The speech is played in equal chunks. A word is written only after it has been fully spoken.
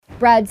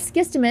Brad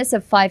Skistimus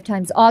of 5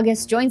 Times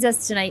August joins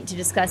us tonight to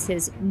discuss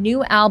his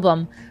new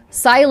album,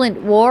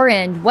 Silent War,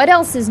 and what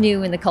else is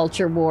new in the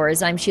culture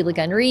wars. I'm Sheila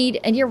Gunn Reid,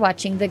 and you're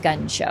watching The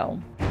Gun Show.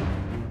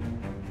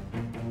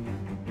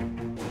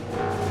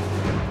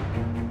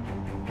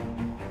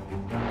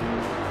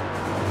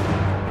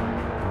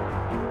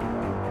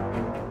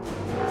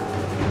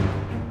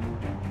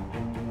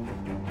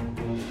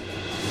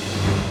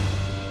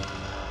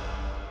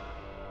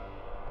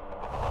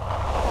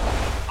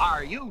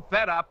 Are you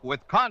fed up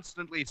with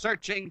constantly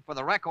searching for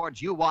the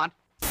records you want?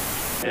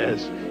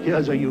 Yes,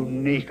 here's a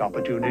unique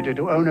opportunity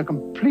to own a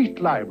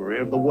complete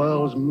library of the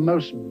world's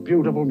most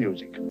beautiful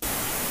music.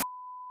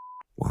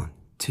 1,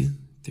 2,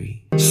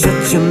 3.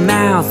 Shut your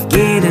mouth,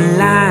 get in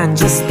line,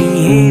 just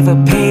behave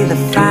or pay the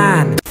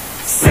fine.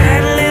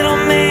 Sad little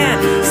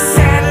man,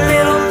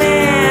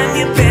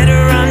 you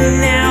better run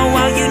now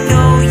while you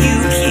know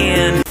you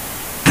can.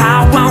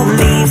 I won't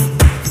leave,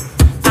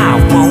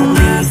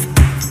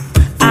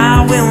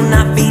 I will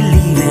not be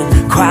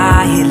leaving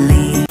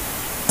quietly.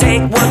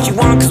 Take what you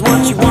want, cause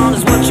what you want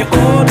is what you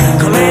own.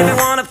 Call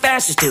everyone a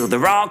fascist till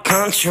they're all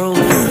controlled.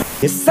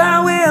 Yes, I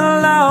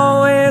will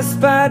always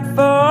fight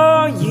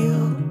for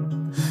you.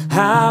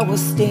 I will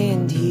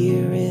stand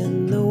here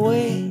in the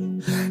way,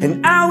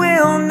 and I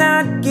will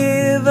not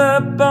give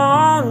up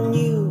on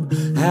you.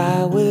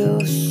 I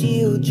will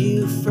shield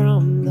you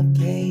from the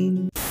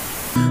pain.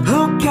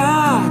 Oh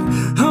God,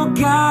 help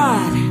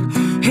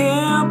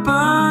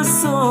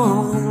us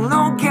all.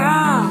 Oh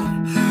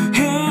God,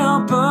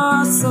 help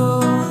us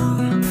all.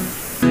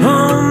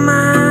 All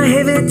my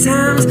heavy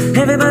times,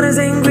 everybody's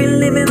angry,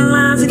 living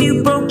lies, and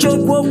you broke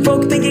joke, woke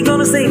folk think you're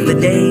gonna save the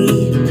day.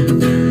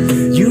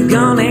 You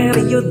gone out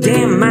of your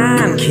damn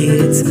mind,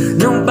 kids.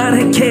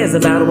 Nobody cares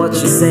about what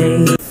you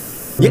say.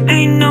 You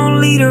ain't no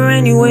leader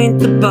and you ain't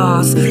the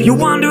boss. You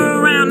wander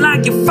around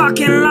like you're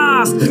fucking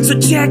lost. So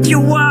check your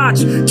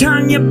watch,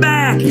 turn your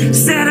back,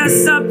 set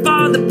us up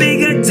for the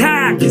big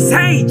attack. Cause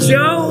hey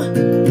Joe,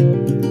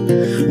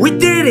 we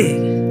did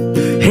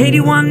it,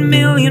 81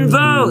 million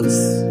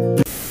votes.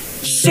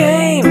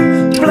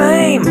 Shame,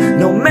 blame,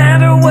 no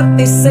matter what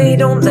they say,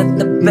 don't let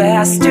the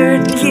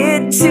bastard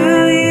get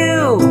to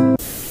you.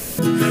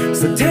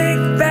 So take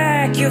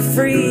back your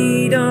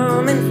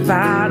freedom and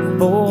fight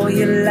for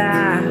your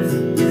life.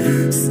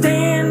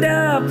 Stand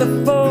up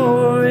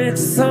before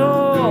it's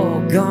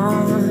all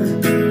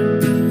gone.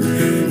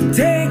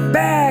 Take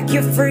back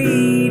your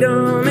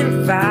freedom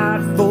and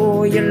fight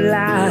for your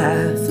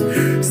life.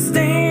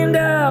 Stand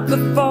up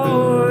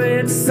before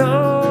it's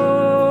all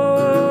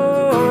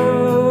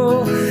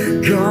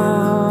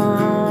gone.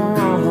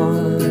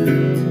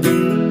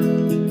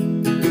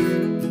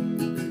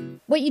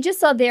 What you just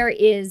saw there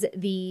is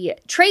the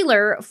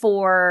trailer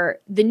for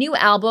the new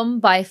album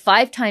by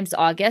 5 Times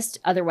August,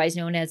 otherwise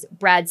known as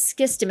Brad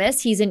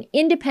Skistimus. He's an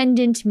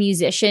independent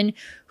musician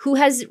who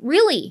has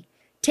really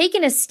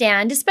taken a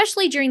stand,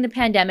 especially during the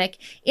pandemic,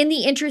 in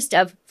the interest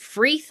of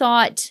free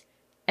thought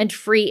and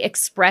free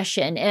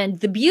expression. And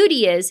the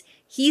beauty is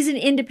he's an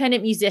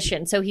independent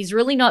musician, so he's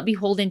really not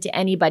beholden to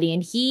anybody.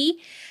 And he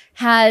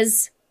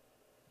has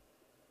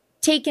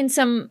taken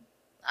some,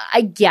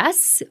 I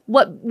guess,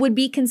 what would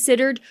be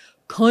considered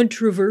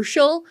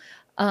controversial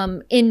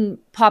in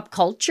pop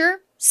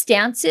culture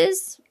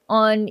stances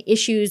on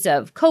issues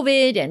of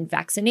COVID and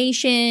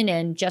vaccination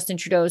and Justin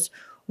Trudeau's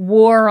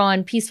war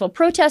on peaceful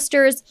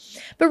protesters.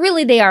 But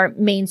really, they are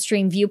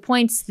mainstream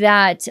viewpoints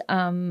that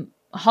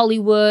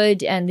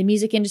Hollywood and the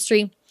music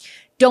industry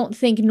don't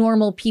think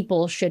normal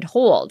people should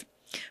hold.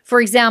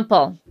 For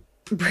example,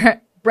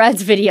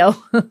 Brad's video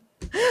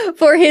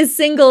for his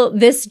single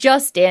This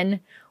Just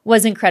In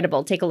was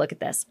incredible. Take a look at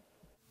this.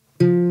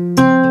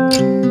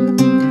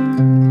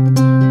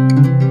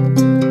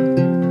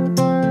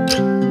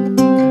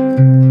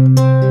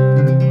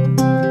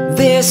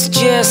 This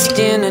just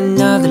in,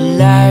 another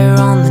liar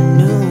on the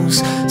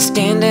news,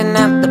 standing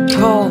at the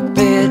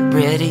pulpit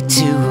ready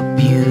to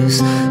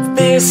abuse.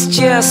 This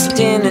just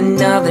in,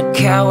 another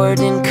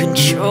coward in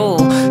control,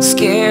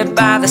 scared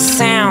by the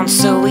sound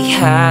so he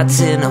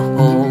hides in a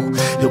hole.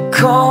 He'll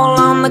call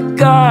on the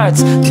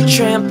guards to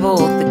trample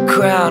the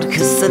crowd,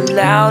 cause the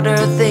louder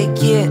they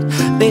get,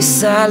 they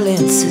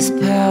silence his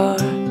power.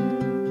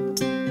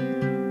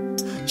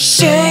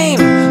 Shame,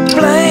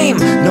 blame,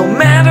 no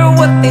matter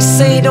what they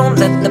say, don't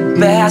let the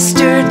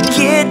bastard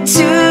get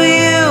to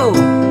you.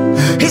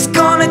 He's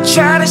gonna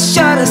try to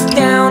shut us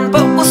down,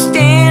 but we'll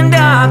stand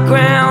our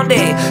ground.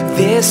 Hey,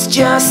 this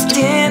just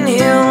in,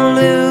 he'll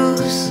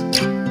lose.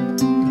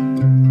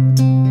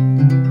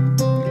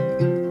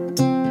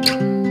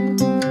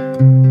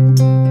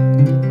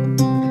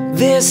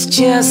 This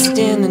just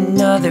in,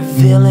 another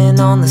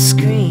villain on the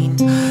screen,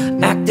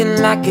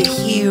 acting like a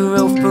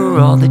hero for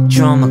all the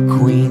drama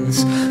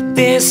queens.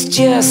 This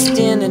just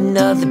in,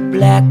 another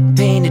black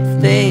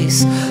painted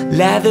face,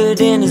 lathered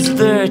in his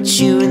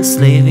virtue,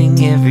 enslaving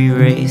every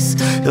race.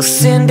 He'll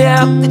send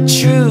out the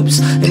troops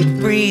and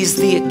freeze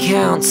the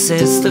account,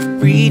 says the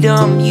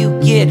freedom you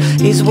get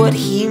is what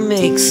he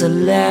makes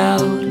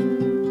allowed.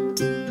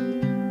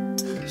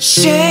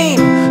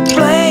 Shame,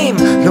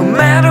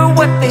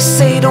 what they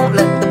say, don't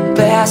let the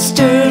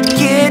bastard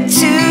get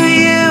to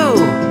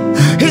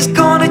you. He's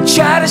gonna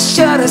try to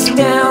shut us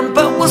down,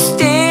 but we'll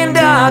stand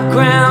our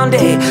ground.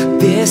 Hey,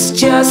 this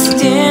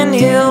Justin,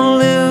 he'll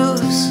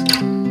lose.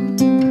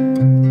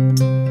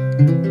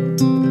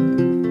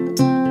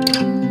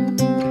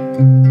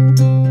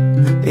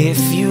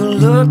 If you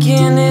look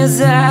in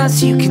his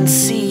eyes, you can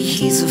see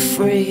he's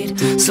afraid.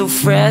 So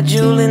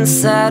fragile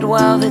inside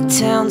while the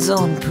town's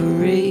on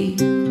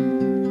parade.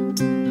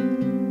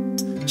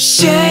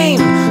 Shame,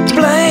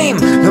 blame,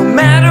 no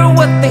matter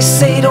what they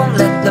say, don't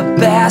let the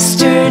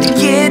bastard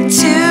get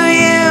to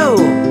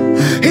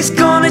you. He's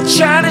gonna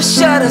try to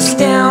shut us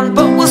down,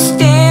 but we'll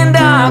stand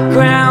our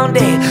ground.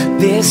 Hey,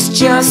 this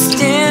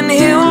Justin,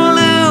 he'll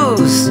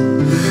lose.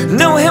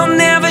 No, he'll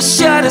never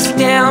shut us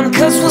down,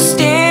 'cause we'll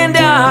stand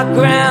our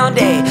ground.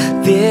 Hey,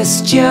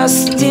 this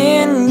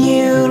Justin,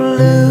 you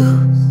lose.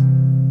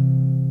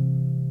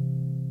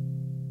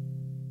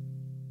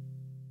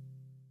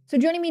 So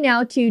joining me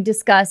now to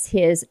discuss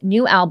his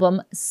new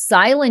album,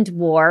 Silent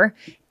War,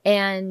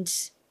 and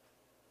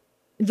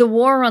the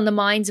war on the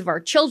minds of our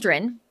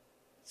children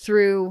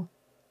through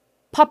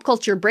pop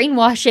culture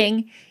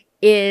brainwashing,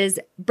 is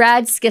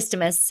Brad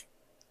Skistimas,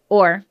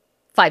 or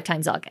 5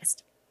 Times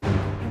August.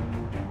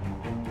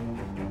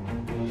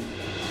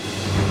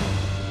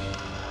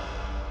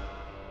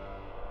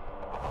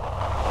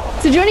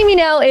 So joining me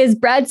now is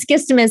Brad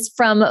Skistimas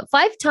from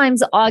 5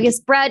 Times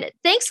August. Brad,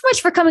 thanks so much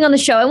for coming on the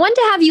show. I wanted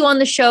to have you on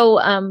the show,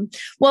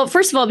 well,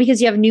 first of all,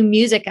 because you have new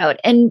music out,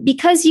 and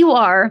because you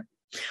are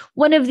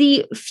one of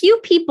the few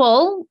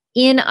people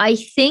in, I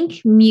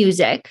think,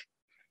 music,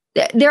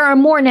 there are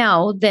more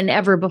now than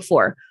ever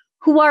before,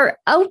 who are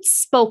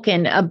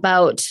outspoken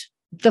about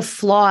the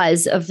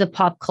flaws of the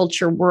pop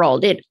culture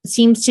world. It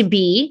seems to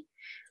be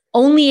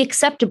only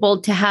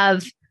acceptable to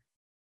have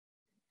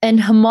an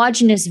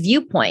homogenous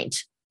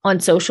viewpoint on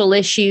social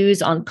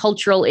issues, on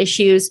cultural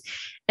issues.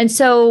 And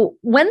so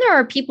when there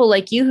are people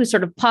like you who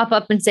sort of pop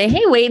up and say,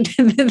 hey, wait,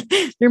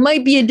 there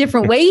might be a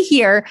different way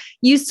here,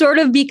 you sort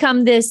of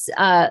become this,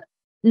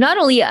 not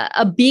only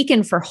a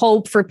beacon for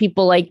hope for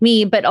people like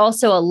me, but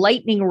also a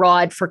lightning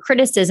rod for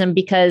criticism,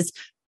 because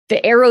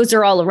the arrows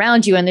are all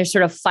around you and they're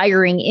sort of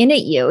firing in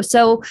at you.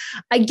 So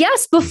I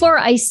guess before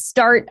I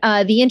start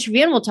the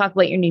interview, and we'll talk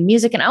about your new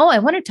music, and I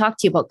want to talk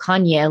to you about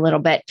Kanye a little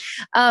bit.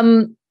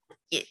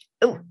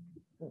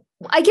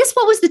 I guess,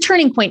 what was the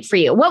turning point for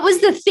you? What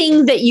was the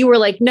thing that you were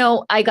like,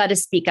 no, I got to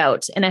speak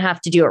out and I have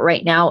to do it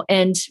right now,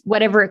 and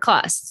whatever it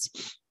costs?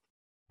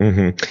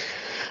 Mm-hmm.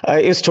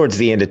 It was towards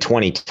the end of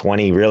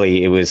 2020,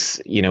 really. It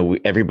was,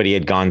 everybody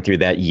had gone through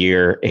that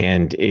year,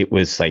 and it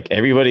was like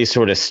everybody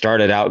sort of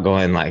started out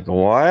going like,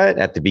 what?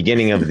 At the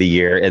beginning of the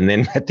year. And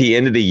then at the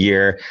end of the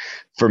year,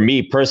 for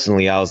me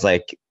personally, I was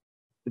like,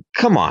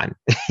 come on,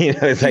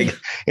 it's like,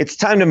 it's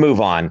time to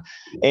move on.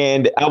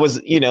 And I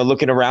was,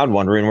 looking around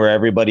wondering where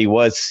everybody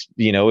was,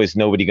 is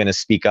nobody going to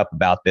speak up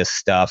about this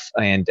stuff?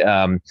 And,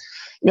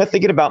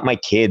 thinking about my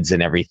kids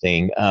and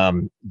everything,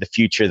 the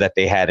future that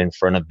they had in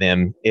front of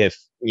them. If,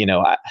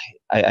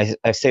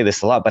 I say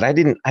this a lot, but I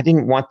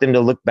didn't want them to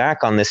look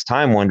back on this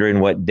time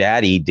wondering what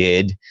daddy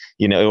did,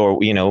 or,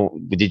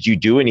 did you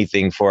do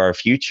anything for our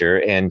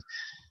future? And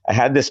I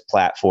had this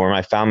platform.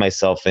 I found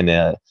myself in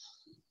a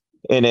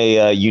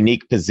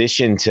unique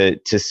position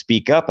to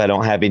speak up. I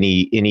don't have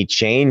any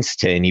chains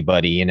to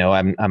anybody.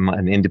 I'm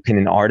an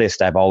independent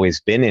artist. I've always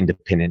been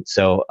independent.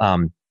 So,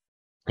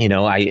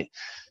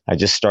 I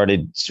just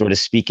started sort of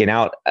speaking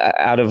out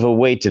of a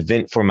way to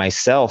vent for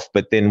myself.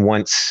 But then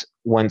once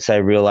I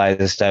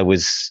realized I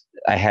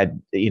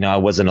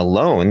wasn't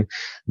alone,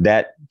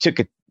 that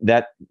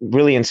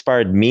really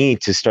inspired me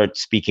to start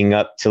speaking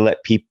up, to let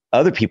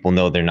other people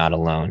know they're not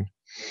alone.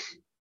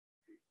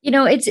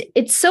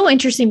 It's so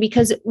interesting,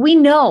 because we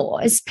know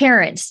as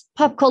parents,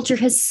 pop culture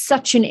has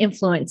such an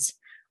influence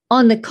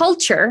on the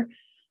culture,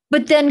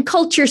 but then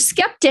culture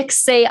skeptics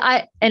say,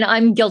 and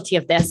I'm guilty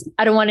of this,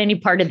 I don't want any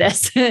part of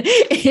this.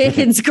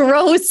 It's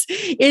gross.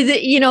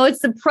 It's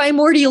the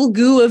primordial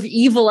goo of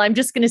evil. I'm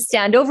just going to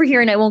stand over here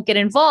and I won't get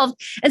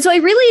involved. And so I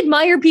really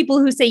admire people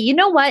who say, you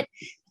know what,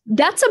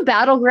 that's a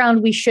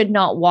battleground we should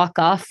not walk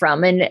off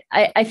from. And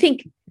I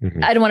think,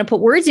 I don't want to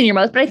put words in your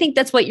mouth, but I think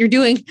that's what you're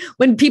doing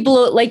when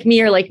people like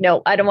me are like,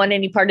 no, I don't want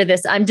any part of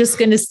this. I'm just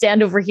going to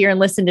stand over here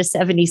and listen to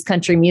 70s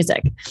country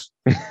music.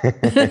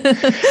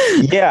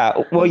 Yeah.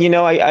 Well,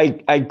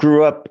 I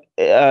grew up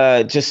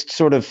just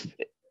sort of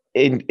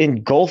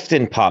engulfed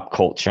in pop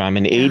culture. I'm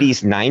an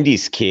 80s,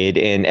 90s kid,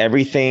 and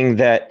everything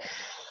that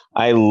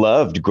I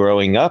loved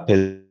growing up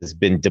has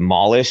been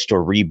demolished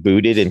or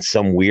rebooted in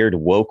some weird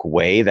woke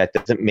way that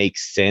doesn't make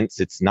sense.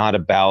 It's not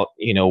about,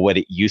 what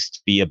it used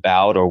to be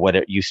about or what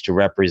it used to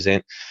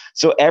represent.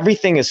 So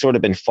everything has sort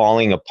of been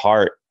falling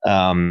apart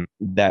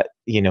that,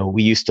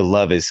 we used to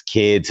love as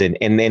kids. And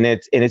then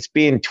it's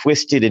being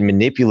twisted and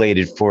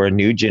manipulated for a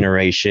new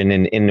generation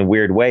in a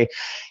weird way.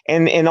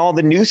 And all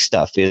the new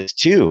stuff is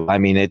too. I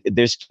mean,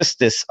 there's just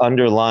this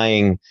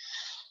underlying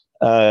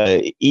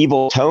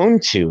evil tone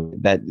to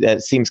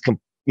that seems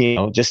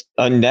just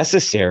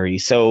unnecessary.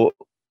 So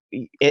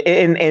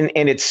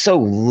and it's so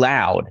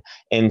loud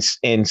and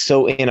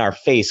so in our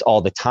face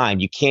all the time.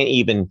 You can't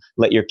even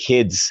let your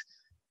kids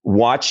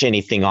watch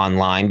anything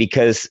online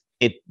because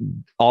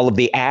all of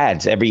the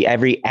ads,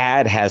 every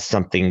ad has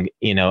something,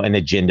 an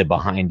agenda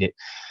behind it.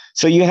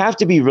 So you have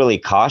to be really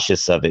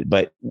cautious of it.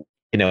 But,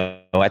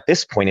 at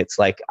this point, it's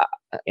like,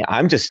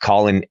 I'm just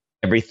calling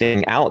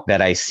everything out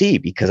that I see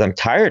because I'm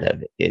tired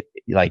of it.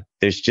 Like,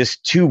 there's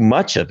just too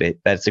much of it.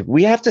 That's like,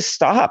 we have to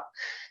stop.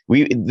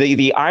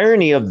 The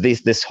irony of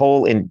this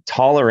whole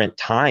intolerant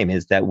time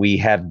is that we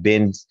have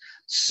been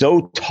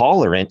so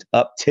tolerant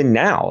up to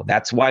now.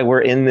 That's why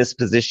we're in this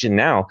position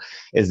now,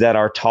 is that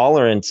our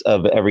tolerance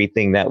of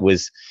everything that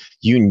was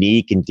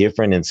unique and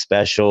different and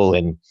special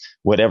and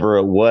whatever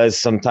it was,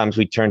 sometimes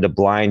we turned a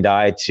blind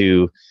eye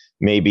to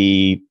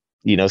maybe,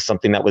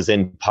 something that was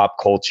in pop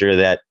culture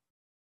that,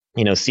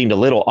 seemed a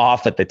little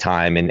off at the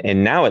time.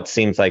 And now it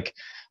seems like,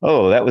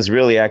 oh, that was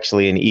really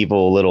actually an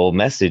evil little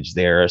message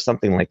there or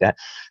something like that.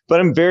 But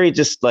I'm very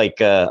just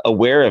like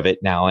aware of it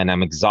now, and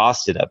I'm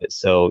exhausted of it.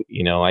 So,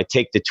 I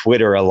take to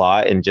Twitter a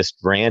lot and just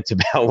rant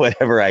about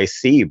whatever I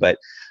see. But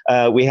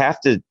we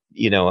have to,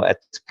 at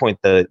this point,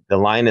 the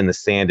line in the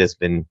sand has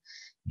been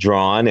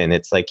drawn, and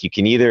it's like you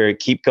can either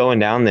keep going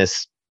down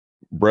this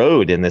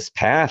road and this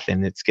path,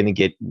 and it's going to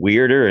get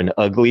weirder and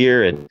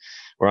uglier, and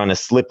we're on a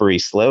slippery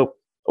slope,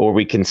 or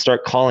we can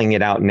start calling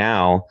it out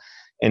now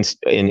and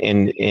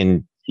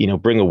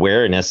bring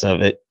awareness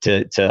of it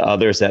to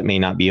others that may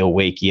not be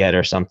awake yet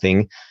or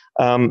something.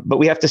 But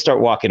we have to start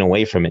walking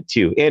away from it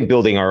too, and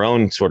building our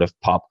own sort of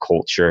pop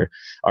culture,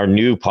 our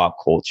new pop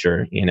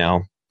culture,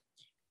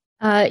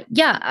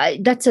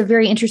 That's a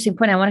very interesting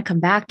point. I want to come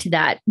back to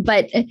that.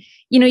 But,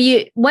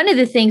 one of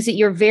the things that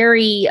you're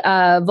very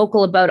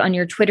vocal about on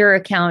your Twitter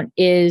account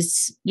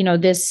is,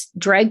 this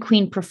drag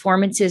queen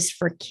performances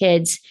for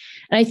kids.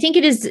 And I think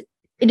it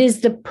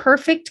is the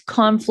perfect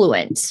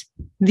confluence,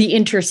 the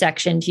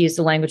intersection, to use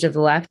the language of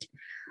the left,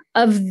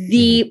 of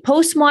the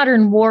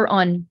postmodern war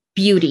on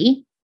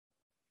beauty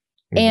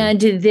and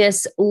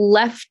this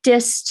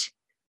leftist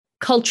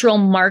cultural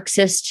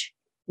Marxist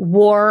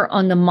war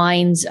on the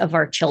minds of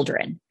our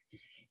children.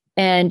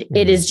 And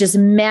it is just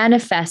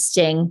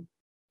manifesting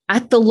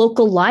at the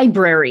local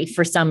library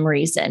for some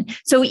reason.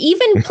 So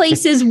even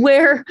places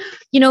where,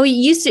 you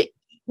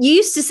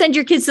used to send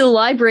your kids to the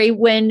library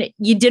when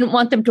you didn't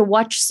want them to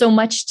watch so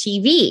much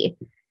TV.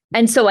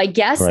 And so I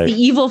guess the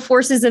evil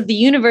forces of the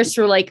universe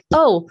were like,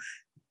 oh,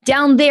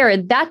 down there,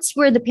 that's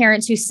where the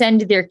parents who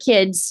send their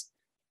kids,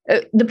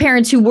 the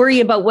parents who worry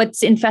about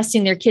what's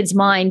infesting their kids'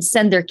 minds,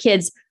 send their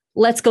kids.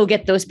 Let's go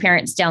get those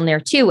parents down there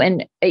too.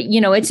 And,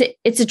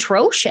 it's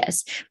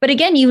atrocious. But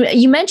again,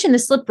 you mentioned the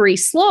slippery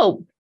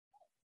slope.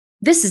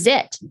 This is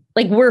it.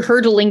 Like, we're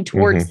hurtling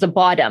towards the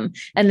bottom,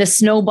 and the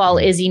snowball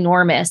is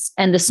enormous,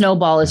 and the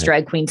snowball is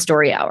Drag Queen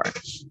Story Hour.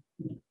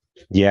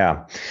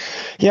 Yeah.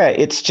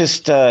 It's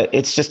just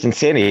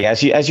insanity.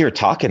 As you're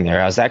talking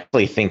there, I was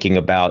actually thinking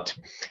about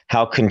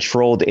how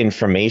controlled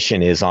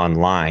information is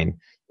online,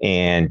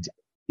 and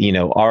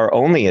our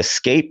only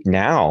escape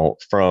now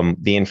from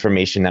the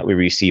information that we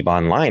receive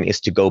online is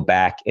to go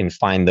back and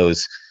find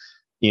those,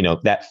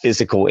 that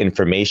physical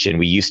information.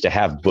 We used to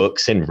have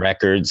books and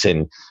records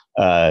and,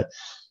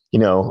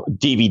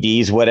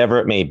 DVDs, whatever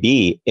it may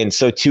be. And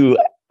so to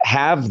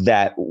have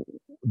that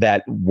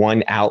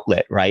one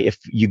outlet, right? If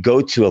you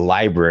go to a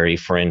library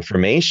for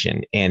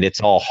information and it's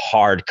all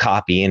hard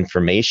copy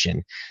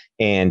information,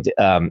 and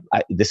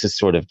this is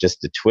sort of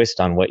just a twist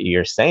on what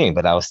you're saying,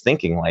 but I was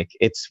thinking, like,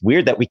 it's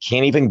weird that we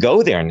can't even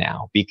go there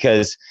now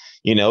because,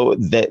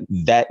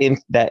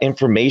 that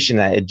information,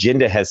 that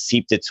agenda has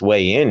seeped its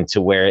way in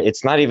to where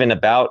it's not even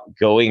about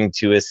going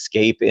to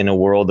escape in a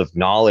world of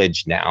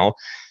knowledge now.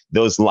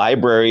 Those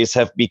libraries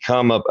have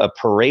become a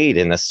parade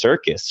and a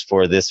circus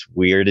for this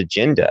weird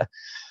agenda.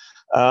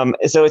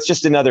 So it's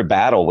just another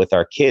battle with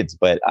our kids.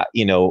 But,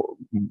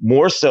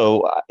 more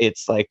so,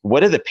 it's like,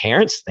 what are the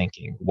parents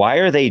thinking? Why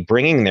are they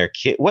bringing their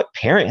kid? What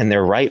parent in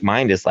their right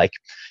mind is like,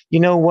 you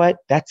know what?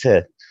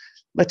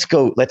 Let's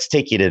go. Let's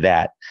take you to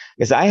that.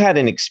 Because I had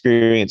an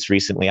experience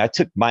recently. I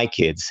took my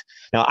kids.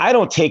 Now, I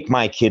don't take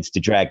my kids to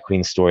Drag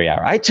Queen Story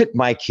Hour. I took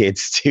my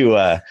kids to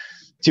a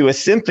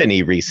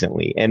symphony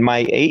recently. And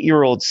my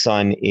 8-year-old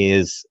son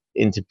is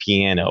into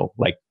piano.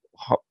 Like,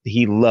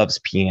 he loves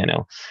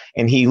piano.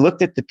 And he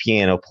looked at the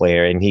piano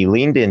player and he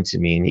leaned into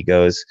me and he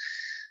goes,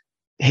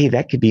 hey,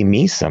 that could be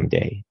me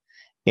someday.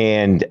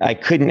 And I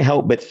couldn't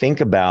help but think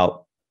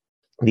about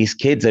these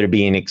kids that are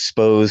being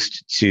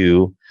exposed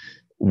to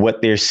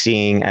what they're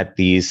seeing at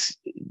these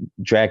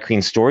Drag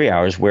Queen Story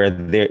Hours, where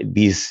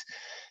these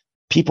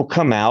people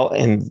come out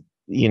and,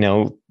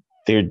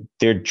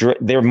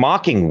 they're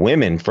mocking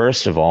women,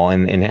 first of all,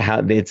 and how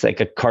it's like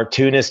a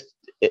cartoonist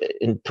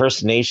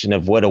impersonation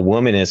of what a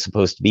woman is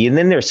supposed to be. And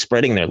then they're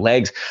spreading their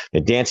legs,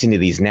 they're dancing to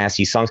these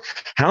nasty songs.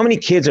 How many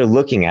kids are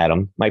looking at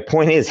them? My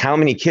point is, how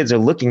many kids are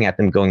looking at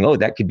them going, oh,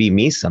 that could be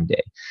me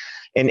someday.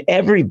 And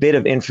every bit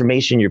of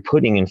information you're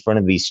putting in front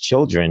of these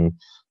children,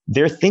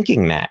 they're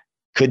thinking that.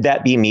 Could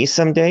that be me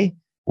someday?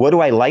 What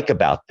do I like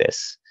about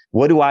this?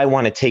 What do I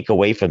want to take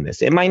away from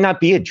this? It might not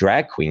be a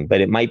drag queen,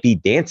 but it might be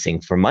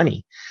dancing for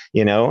money.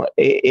 You know,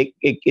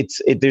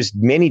 there's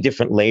many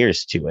different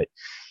layers to it.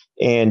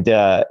 And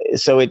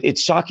so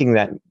it's shocking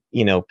that,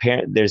 you know,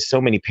 there's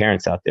so many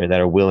parents out there that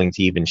are willing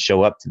to even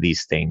show up to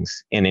these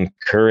things and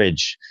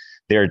encourage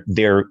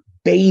their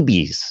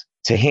babies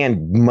to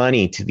hand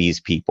money to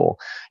these people,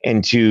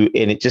 and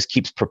it just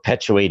keeps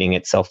perpetuating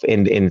itself.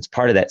 And it's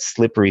part of that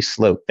slippery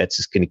slope that's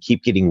just going to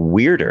keep getting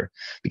weirder,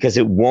 because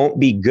it won't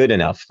be good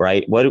enough,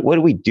 right? What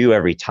do we do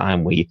every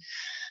time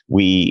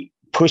we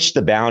push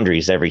the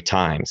boundaries every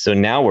time? So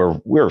now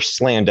we're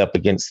slammed up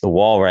against the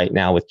wall right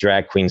now with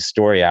Drag Queen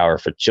Story Hour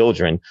for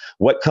children.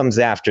 What comes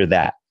after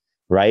that,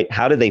 right?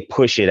 How do they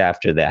push it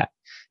after that?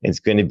 It's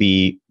going to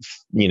be,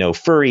 you know,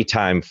 furry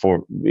time for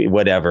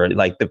whatever,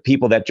 like the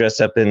people that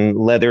dress up in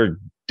leather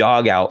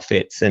dog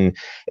outfits, and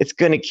it's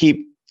going to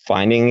keep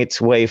finding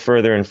its way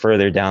further and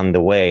further down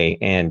the way.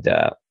 And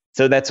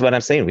so that's what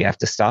I'm saying. We have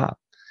to stop.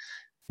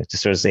 We have to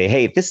sort of say,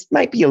 hey, this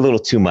might be a little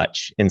too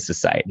much in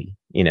society,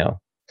 you know,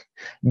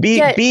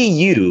 be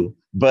you,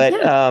 but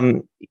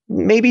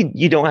maybe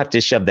you don't have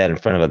to shove that in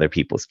front of other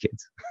people's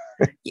kids.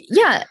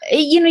 Yeah.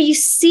 You know, you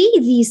see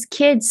these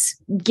kids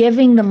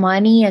giving the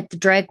money at the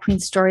Drag Queen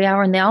Story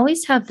Hour, and they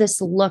always have this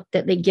look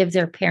that they give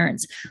their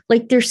parents,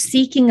 like they're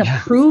seeking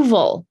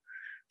approval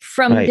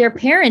from their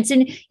parents.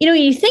 And, you know,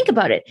 you think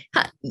about it,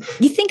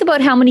 you think about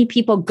how many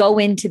people go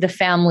into the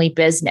family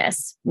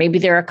business. Maybe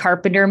they're a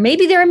carpenter,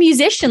 maybe they're a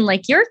musician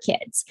like your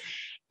kids.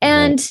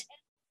 And,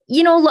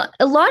 you know,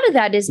 a lot of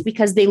that is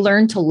because they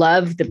learn to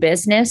love the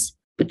business,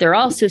 but they're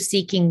also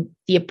seeking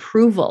the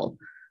approval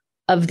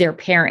of their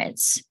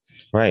parents.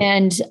 Right.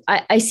 And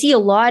I see a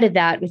lot of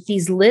that with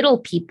these little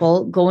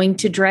people going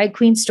to Drag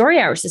Queen Story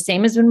Hours. The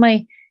same as when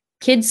my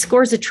kid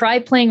scores a try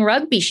playing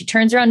rugby, she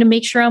turns around to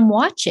make sure I'm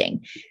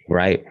watching.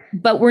 Right.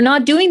 But we're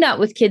not doing that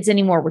with kids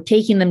anymore. We're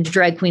taking them to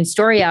Drag Queen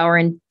Story Hour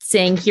and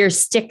saying, here,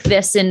 stick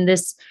this in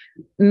this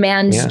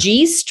man's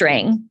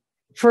G-string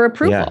for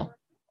approval.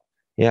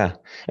 Yeah.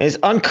 And it's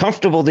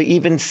uncomfortable to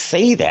even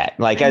say that.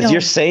 Like, as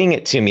you're saying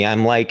it to me,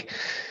 I'm like,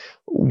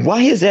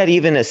 why is that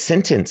even a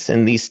sentence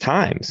in these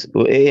times?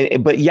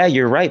 But yeah,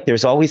 you're right.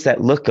 There's always that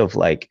look of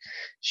like,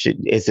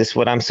 is this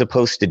what I'm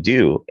supposed to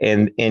do?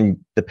 And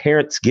the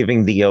parents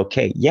giving the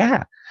okay.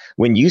 Yeah.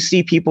 When you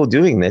see people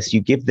doing this, you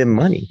give them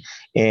money.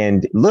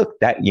 And look,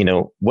 that, you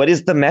know, what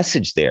is the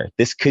message there?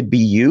 This could be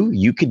you.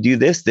 You could do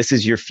this. This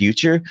is your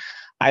future.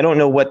 I don't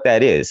know what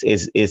that is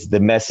the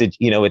message.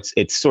 You know,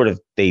 it's sort of,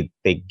 they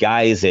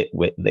guise it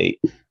with,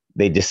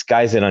 they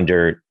disguise it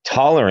under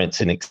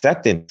tolerance and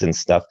acceptance and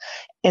stuff.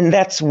 And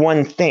that's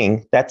one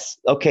thing. That's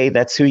okay.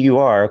 That's who you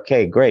are.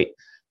 Okay, great.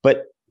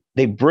 But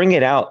they bring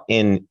it out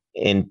and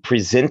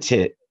present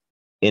it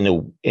in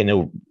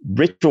a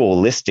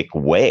ritualistic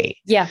way.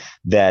 Yeah.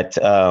 That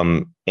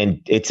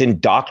and it's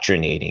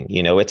indoctrinating.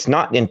 You know, it's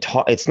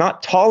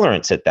not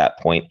tolerance at that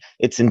point.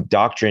 It's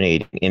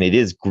indoctrinating, and it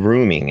is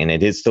grooming, and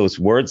it is those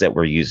words that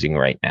we're using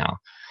right now.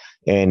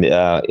 And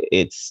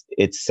it's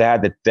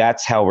sad that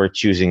that's how we're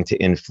choosing to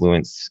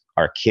influence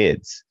our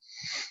kids.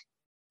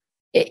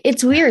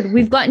 It's weird.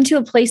 We've gotten to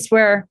a place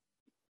where,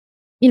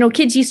 you know,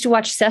 kids used to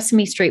watch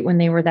Sesame Street when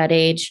they were that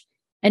age,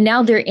 and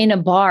now they're in a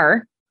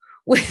bar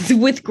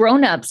with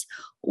grown-ups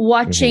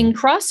watching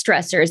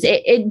cross-dressers.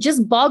 It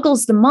just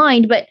boggles the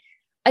mind. But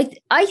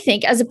I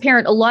think as a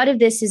parent, a lot of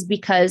this is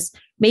because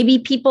maybe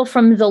people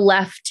from the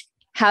left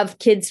have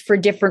kids for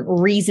different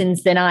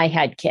reasons than I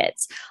had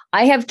kids.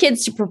 I have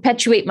kids to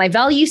perpetuate my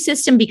value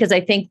system because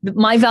I think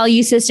my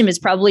value system is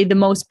probably the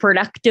most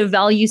productive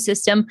value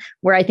system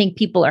where I think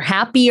people are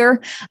happier.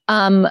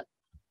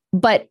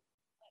 But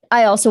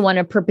I also want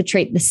to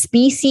perpetuate the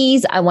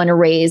species. I want to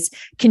raise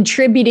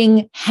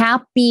contributing,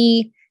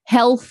 happy,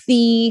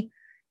 healthy,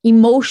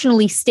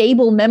 emotionally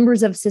stable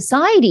members of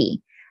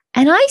society.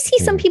 And I see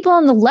some people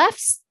on the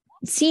left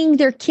seeing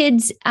their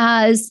kids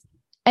as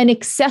an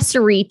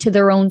accessory to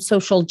their own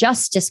social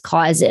justice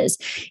causes.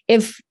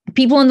 If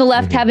people on the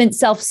left haven't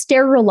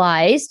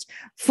self-sterilized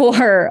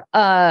for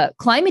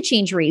climate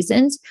change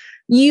reasons,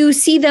 you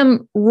see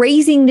them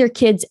raising their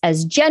kids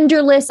as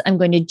genderless. I'm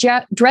going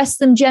to dress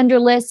them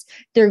genderless.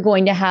 They're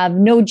going to have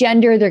no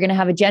gender. They're going to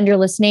have a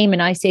genderless name.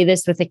 And I say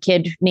this with a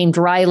kid named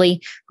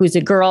Riley, who's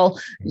a girl.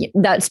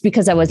 That's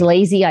because I was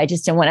lazy. I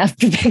just didn't want to have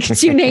to pick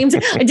two names.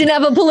 I didn't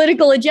have a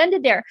political agenda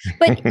there.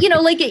 But, you know,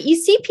 like you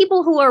see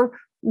people who are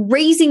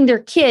raising their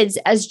kids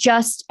as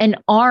just an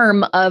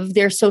arm of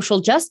their social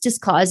justice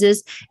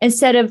causes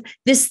instead of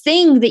this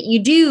thing that you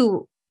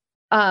do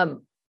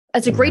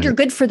as a greater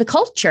good for the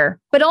culture,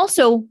 but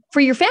also for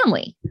your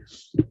family.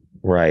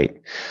 Right.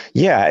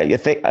 Yeah. I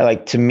think,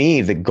 like, to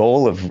me, the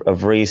goal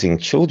of raising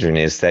children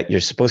is that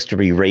you're supposed to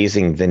be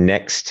raising the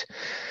next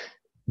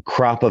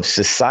crop of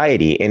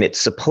society, and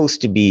it's supposed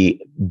to be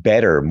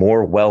better,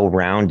 more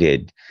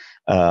well-rounded,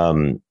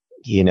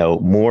 you know,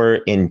 more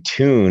in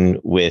tune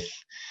with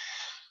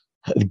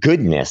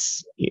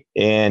goodness.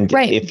 And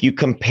if you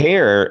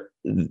compare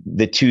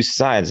the two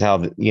sides,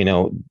 how, you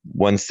know,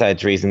 one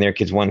side's raising their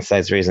kids, one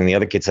side's raising the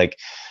other kids, like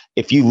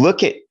if you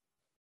look at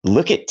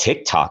look at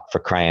TikTok, for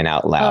crying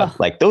out loud. Ugh.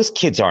 Like, those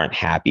kids aren't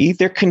happy.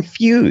 They're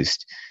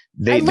confused.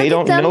 I They look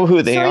don't at them- know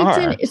who they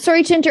sorry are.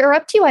 Sorry to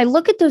interrupt you. I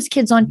look at those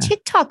kids on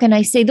TikTok and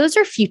I say, those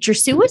are future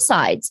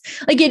suicides.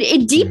 Like,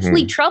 it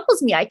deeply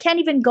troubles me. I can't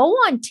even go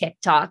on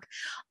TikTok.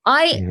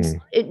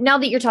 Now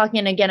that you're talking,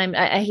 and again,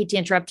 I hate to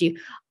interrupt you.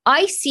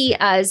 I see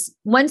as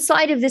one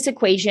side of this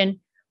equation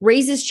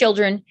raises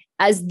children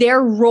as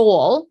their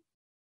role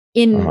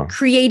in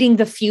creating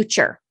the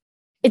future.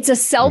 It's a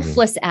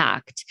selfless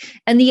act.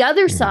 And the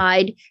other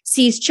side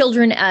sees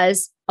children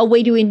as a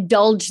way to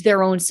indulge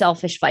their own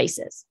selfish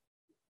vices.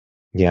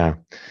 Yeah.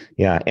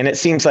 Yeah. And it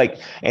seems like,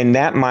 and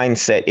that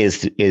mindset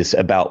is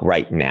about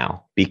right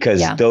now,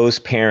 because those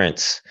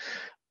parents,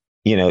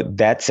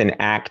 that's an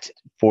act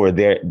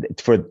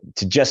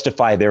to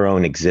justify their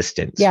own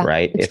existence. Yeah,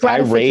 right. If I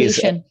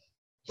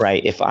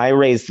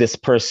raise this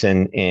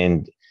person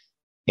and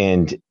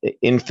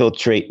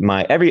infiltrate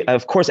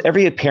of course,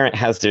 every parent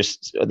has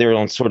their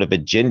own sort of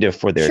agenda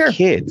for their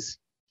kids,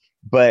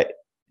 but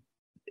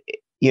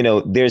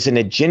there's an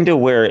agenda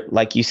where,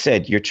 like you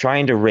said, you're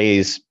trying to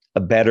raise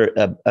a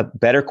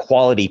better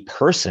quality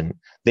person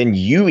than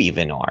you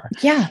even are.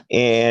 Yeah.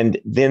 And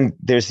then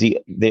there's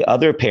the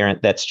other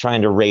parent that's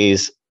trying to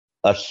raise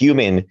a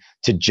human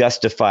to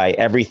justify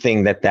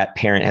everything that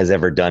parent has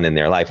ever done in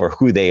their life or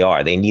who they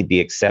are. They need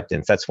the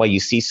acceptance. That's why you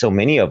see so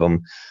many of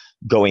them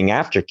going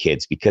after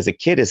kids, because a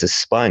kid is a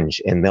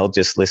sponge and they'll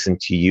just listen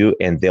to you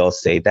and they'll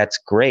say, that's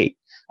great.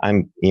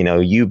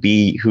 You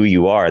be who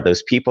you are.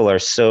 Those people are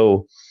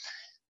so,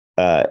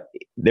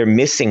 they're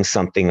missing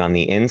something on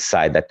the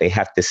inside that they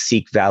have to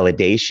seek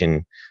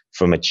validation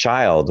from a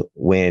child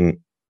when,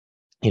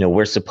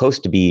 we're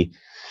supposed to be,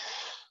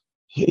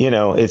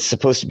 it's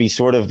supposed to be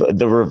sort of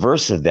the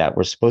reverse of that.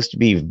 We're supposed to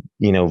be,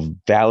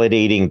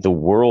 validating the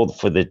world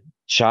for the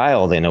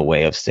child in a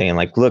way of saying,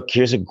 like, look,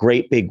 here's a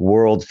great big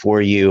world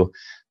for you.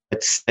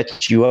 Let's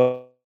set you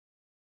up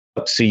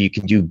so you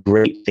can do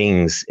great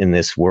things in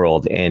this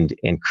world and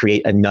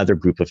create another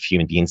group of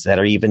human beings that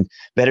are even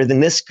better than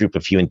this group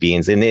of human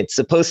beings. And it's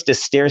supposed to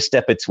stair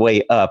step its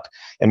way up,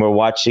 and we're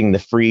watching the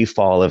free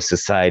fall of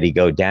society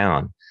go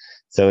down.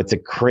 So it's a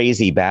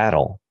crazy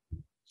battle.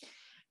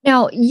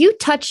 Now, you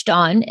touched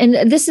on,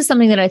 and this is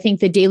something that I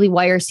think the Daily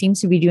Wire seems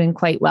to be doing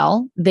quite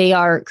well. They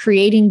are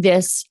creating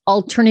this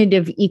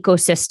alternative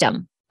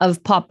ecosystem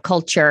of pop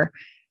culture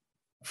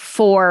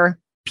for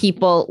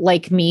people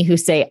like me who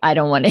say, I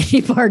don't want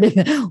any part of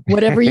it.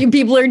 Whatever you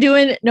people are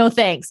doing, no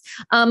thanks.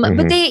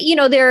 But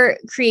they're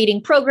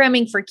creating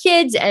programming for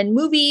kids and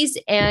movies,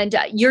 and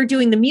you're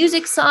doing the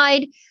music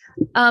side.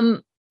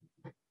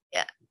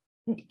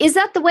 Is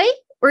that the way,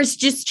 or is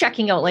just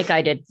checking out like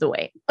I did the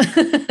way?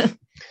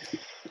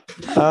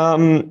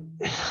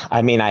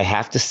 I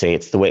have to say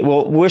it's the way.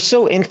 Well, we're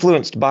so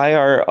influenced by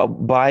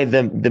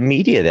the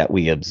media that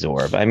we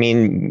absorb.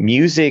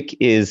 Music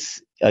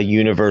is a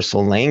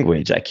universal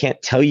language. I can't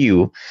tell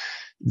you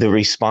the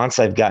response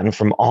I've gotten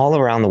from all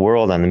around the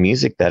world on the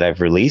music that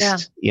I've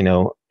released,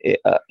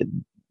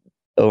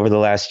 over the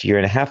last year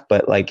and a half,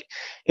 but like,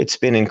 it's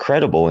been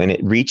incredible, and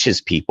it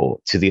reaches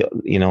people to the,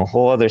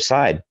 whole other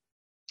side.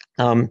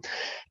 And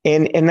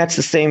that's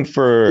the same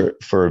for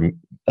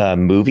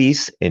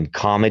movies and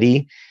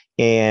comedy.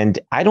 And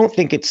I don't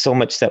think it's so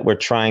much that we're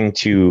trying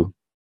to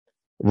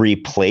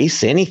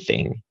replace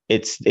anything.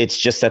 It's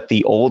just that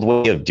the old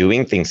way of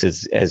doing things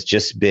has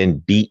just been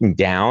beaten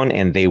down,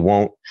 and they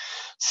won't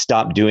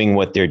stop doing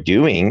what they're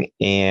doing.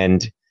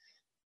 And,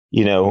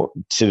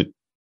 to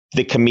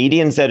the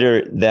comedians that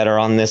are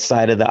on this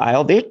side of the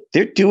aisle,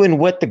 they're doing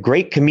what the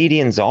great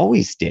comedians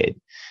always did.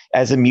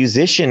 As a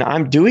musician,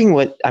 I'm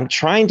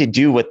trying to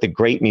do what the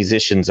great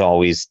musicians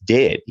always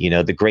did.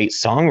 The great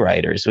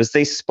songwriters was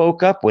they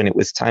spoke up when it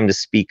was time to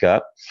speak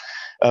up,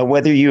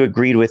 whether you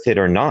agreed with it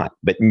or not.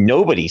 But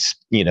nobody,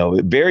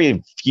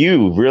 very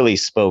few really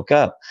spoke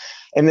up.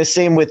 And the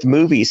same with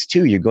movies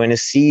too. You're going to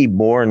see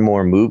more and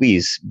more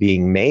movies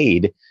being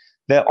made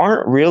that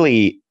aren't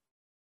really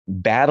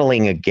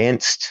battling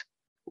against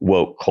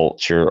woke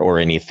culture or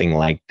anything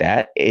like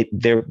that.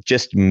 They're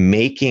just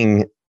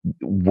making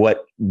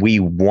what we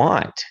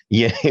want,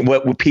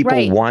 what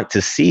people want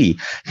to see.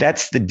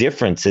 That's the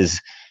difference. Is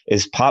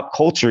pop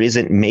culture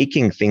isn't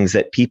making things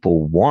that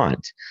people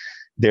want.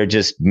 They're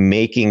just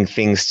making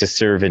things to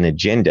serve an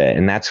agenda,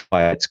 and that's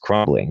why it's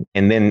crumbling.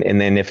 And then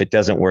if it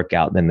doesn't work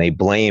out, then they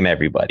blame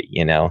everybody.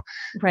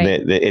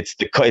 It's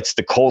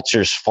the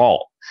culture's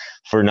fault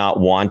for not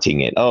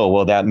wanting it. Oh,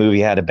 well, that movie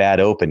had a bad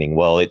opening.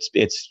 Well, it's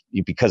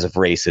because of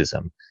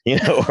racism,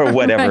 or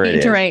whatever it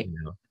is. Right.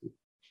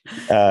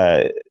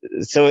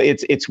 So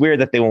it's weird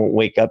that they won't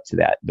wake up to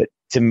that. But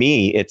to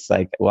me, it's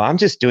like, well, I'm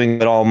just doing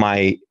what all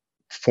my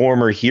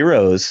former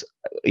heroes,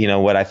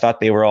 what I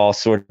thought they were all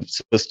sort of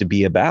supposed to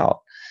be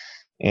about.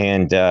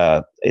 And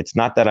it's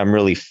not that I'm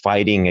really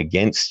fighting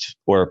against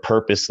or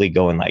purposely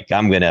going like,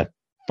 I'm going to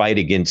fight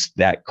against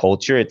that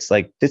culture. It's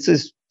like, this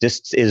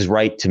is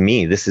right to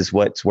me. This is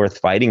what's worth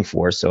fighting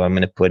for. So I'm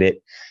going to put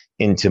it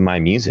into my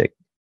music.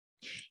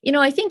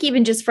 I think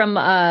even just from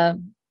a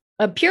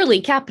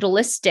purely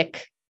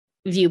capitalistic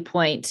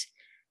viewpoint,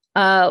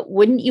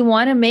 wouldn't you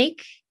want to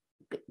make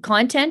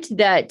content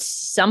that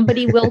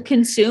somebody will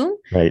consume?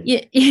 Right.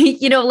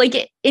 You know,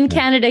 like in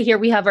Canada here,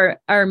 we have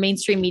our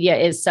mainstream media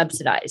is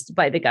subsidized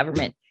by the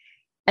government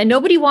and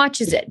nobody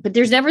watches it, but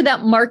there's never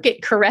that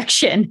market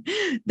correction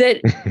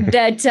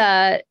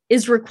that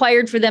is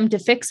required for them to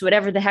fix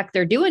whatever the heck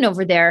they're doing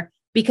over there,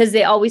 because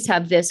they always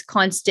have this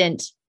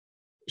constant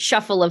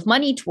shuffle of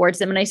money towards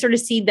them. And I sort of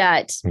see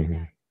that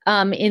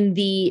in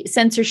the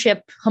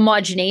censorship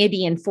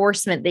homogeneity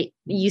enforcement that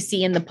you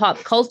see in the pop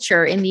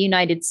culture in the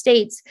United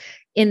States,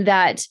 in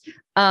that,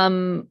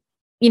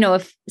 you know,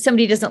 if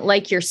somebody doesn't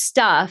like your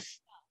stuff,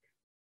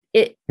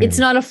 it's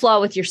not a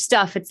flaw with your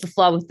stuff. It's the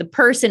flaw with the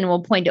person. And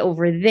we'll point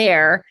over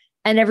there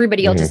and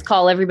everybody will just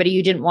call everybody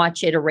who didn't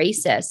watch it a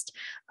racist.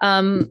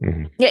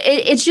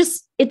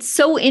 It's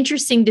so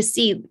interesting to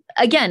see,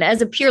 again,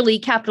 as a purely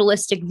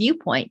capitalistic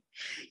viewpoint,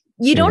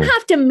 you don't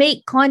have to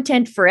make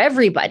content for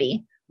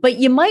everybody, but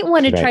you might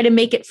want to try to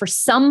make it for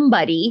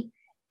somebody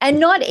and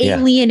not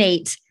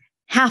alienate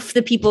half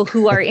the people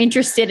who are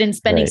interested in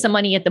spending some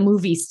money at the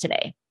movies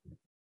today.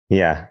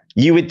 Yeah.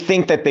 You would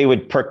think that they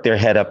would perk their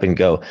head up and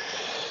go,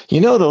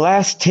 you know, the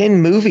last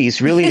 10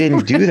 movies really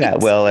didn't do that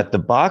well at the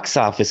box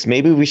office.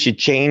 Maybe we should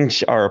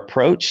change our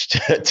approach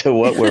to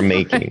what we're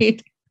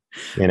making.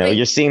 You know,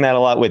 you're seeing that a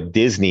lot with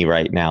Disney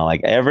right now.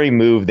 Like every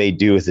move they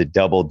do is a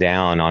double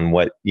down on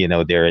what, you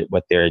know,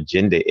 what their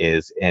agenda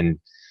is. And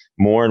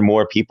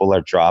more people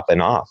are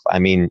dropping off. I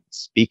mean,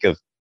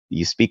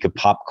 you speak of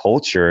pop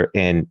culture,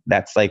 and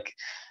that's like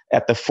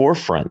at the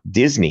forefront.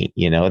 Disney,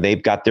 you know,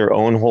 they've got their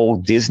own whole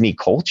Disney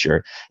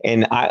culture.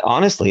 And I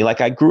honestly,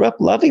 like, I grew up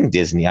loving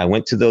Disney. I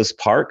went to those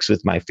parks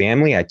with my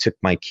family. I took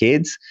my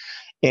kids,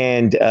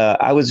 and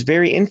I was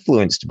very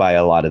influenced by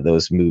a lot of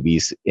those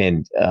movies.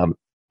 And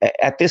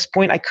at this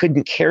point, I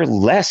couldn't care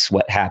less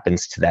what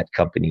happens to that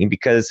company,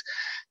 because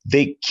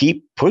they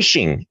keep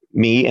pushing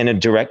me in a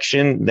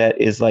direction that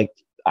is like,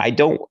 I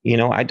don't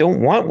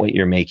want what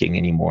you're making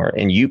anymore,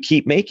 and you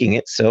keep making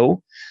it.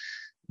 So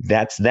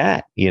that's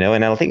that, you know,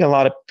 and I think a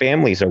lot of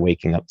families are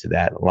waking up to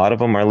that. A lot of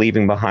them are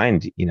leaving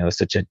behind, you know,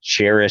 such a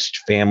cherished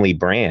family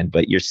brand,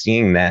 but you're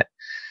seeing that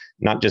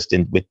not just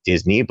with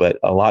Disney, but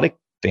a lot of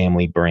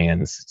family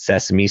brands,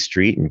 Sesame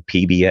Street and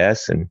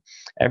PBS and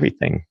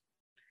everything.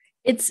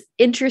 It's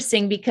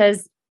interesting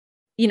because,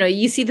 you know,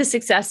 you see the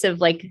success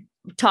of like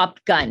Top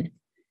Gun,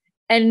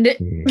 and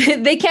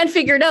they can't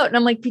figure it out. And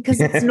I'm like,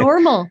 because it's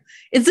normal.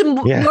 It's a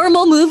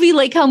normal movie,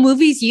 like how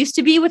movies used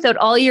to be, without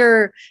all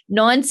your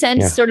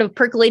nonsense sort of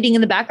percolating in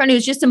the background. It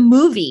was just a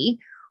movie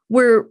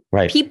where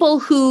people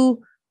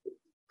who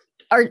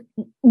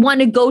want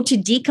to go to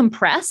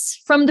decompress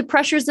from the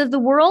pressures of the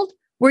world,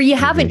 where you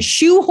haven't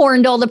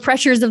shoehorned all the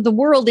pressures of the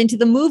world into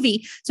the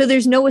movie. So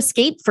there's no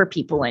escape for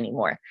people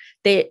anymore.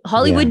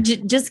 Hollywood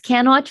just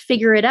cannot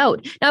figure it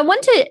out. Now, I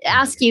want to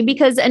ask you,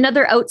 because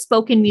another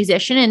outspoken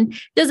musician, and it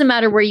doesn't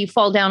matter where you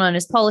fall down on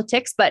his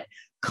politics, but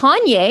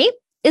Kanye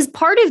is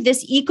part of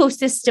this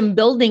ecosystem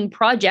building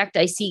project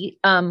I see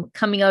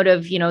coming out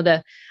of, you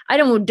know, I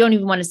don't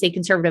even want to say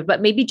conservative,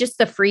 but maybe just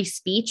the free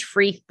speech,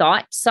 free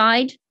thought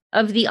side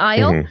of the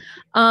aisle,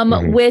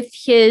 with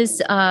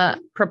his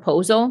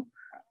proposal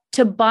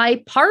to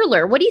buy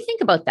Parler. What do you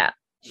think about that?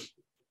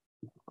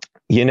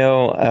 You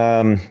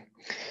know,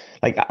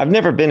 like, I've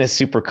never been a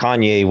super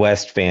Kanye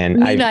West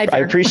fan. I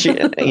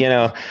appreciate, you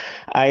know,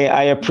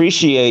 I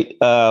appreciate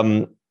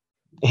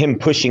him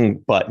pushing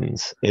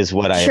buttons is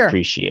what I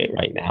appreciate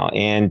right now.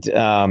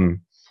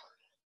 And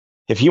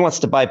if he wants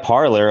to buy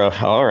Parler,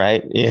 all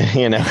right,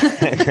 you know,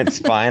 that's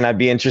fine. I'd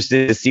be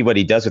interested to see what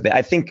he does with it.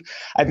 I think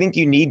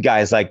you need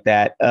guys like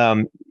that.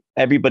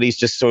 Everybody's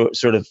just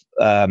sort of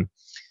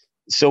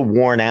so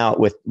worn out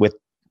with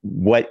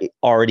what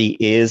already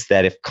is,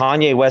 that if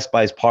Kanye West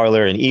buys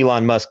Parler and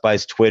Elon Musk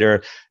buys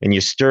Twitter, and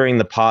you're stirring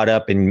the pot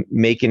up and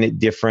making it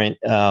different,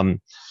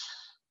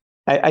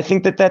 I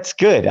think that's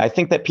good. I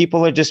think that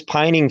people are just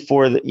pining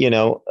for, you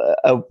know,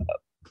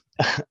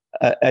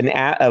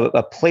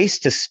 a place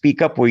to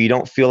speak up where you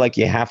don't feel like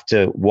you have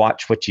to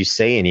watch what you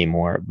say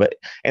anymore.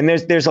 And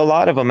there's a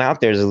lot of them out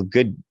there. There's a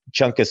good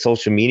chunk of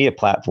social media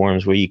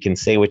platforms where you can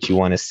say what you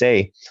want to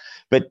say,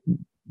 but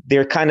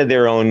they're kind of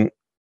their own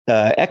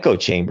echo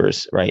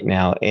chambers right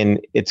now. And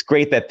it's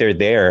great that they're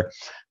there,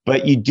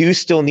 but you do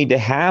still need to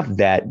have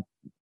that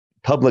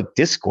public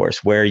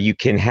discourse where you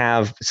can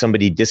have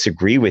somebody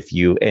disagree with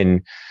you,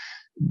 and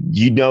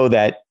you know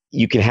that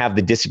you can have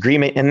the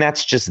disagreement, and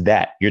that's just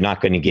that. You're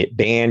not going to get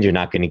banned. You're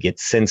not going to get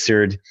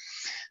censored.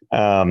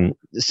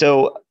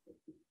 So,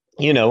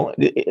 you know,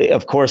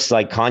 of course,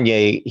 like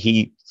Kanye,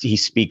 he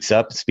speaks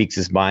up, speaks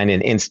his mind,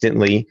 and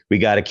instantly we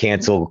got to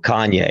cancel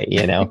Kanye,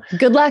 you know.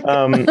 Good luck.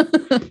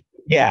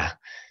 Yeah.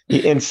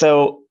 And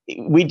so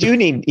we do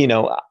need, you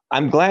know,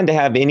 I'm glad to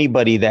have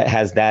anybody that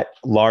has that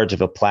large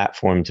of a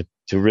platform to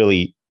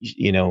really,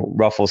 you know,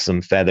 ruffle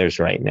some feathers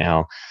right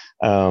now.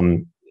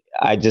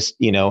 I just,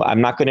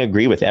 I'm not going to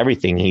agree with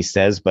everything he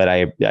says, but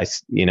I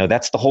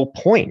that's the whole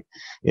point.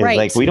 Is Right.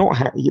 Like, they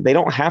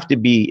don't have to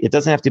be, it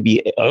doesn't have to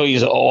be, oh,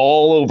 he's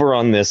all over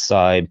on this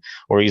side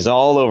or he's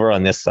all over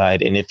on this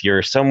side. And if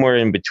you're somewhere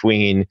in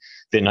between,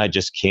 then I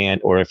just can't,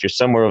 or if you're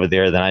somewhere over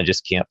there, then I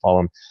just can't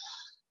follow him.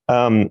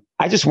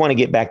 I just want to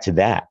get back to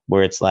that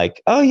where it's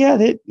like, oh yeah,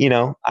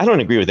 I don't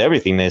agree with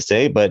everything they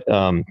say, but,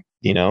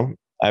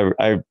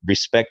 I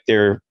respect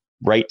their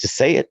right to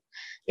say it.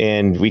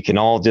 And we can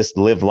all just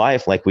live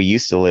life like we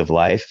used to live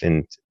life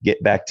and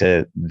get back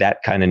to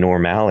that kind of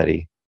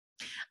normality.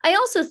 I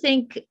also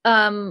think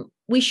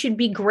we should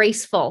be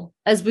graceful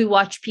as we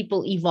watch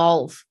people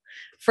evolve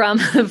from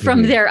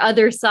their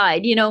other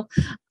side.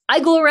 I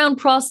go around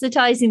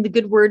proselytizing the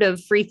good word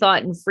of free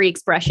thought and free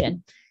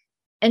expression.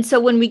 And so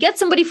when we get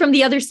somebody from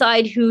the other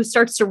side who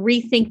starts to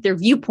rethink their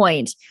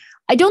viewpoint,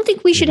 I don't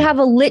think we should have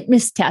a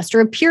litmus test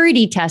or a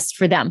purity test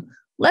for them.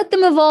 Let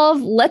them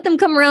evolve. Let them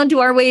come around to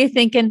our way of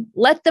thinking.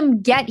 Let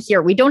them get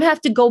here. We don't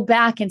have to go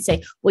back and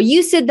say, well,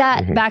 you said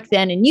that back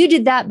then and you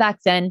did that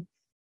back then.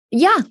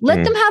 Yeah,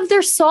 let them have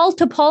their Saul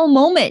to Paul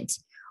moment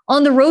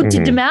on the road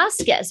to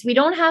Damascus. We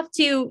don't have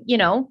to,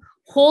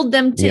 hold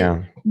them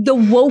to the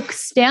woke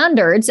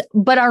standards,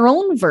 but our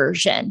own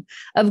version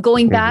of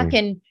going back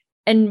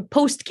and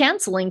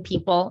post-canceling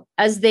people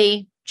as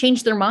they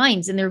change their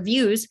minds and their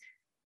views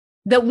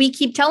that we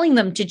keep telling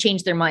them to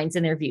change their minds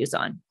and their views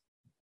on.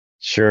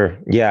 Sure.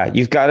 Yeah.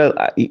 You've got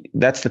to,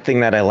 that's the thing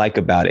that I like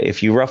about it.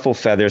 If you ruffle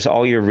feathers,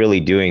 all you're really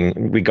doing,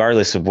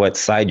 regardless of what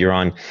side you're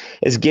on,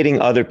 is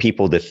getting other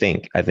people to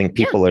think. I think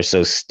people are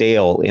so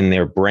stale in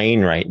their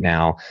brain right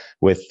now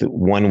with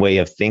one way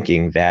of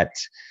thinking that,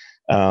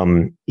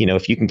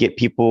 if you can get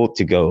people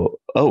to go,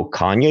 oh,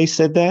 Kanye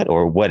said that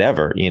or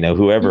whatever,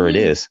 whoever it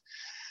is,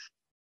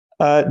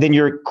 then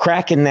you're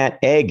cracking that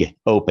egg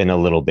open a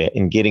little bit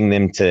and getting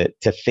them to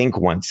think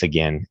once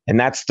again. And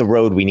that's the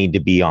road we need to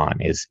be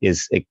on is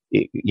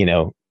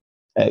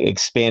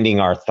expanding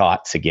our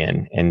thoughts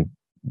again and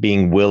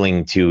being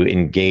willing to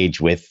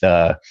engage with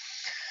a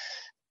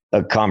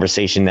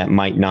conversation that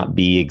might not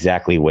be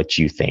exactly what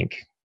you think.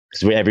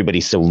 Because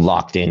everybody's so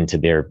locked into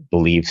their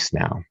beliefs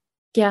now.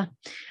 Yeah.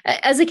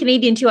 As a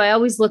Canadian too, I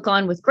always look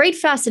on with great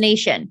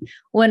fascination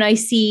when I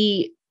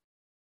see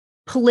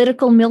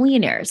political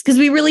millionaires, because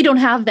we really don't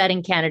have that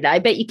in Canada. I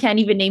bet you can't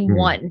even name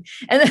one.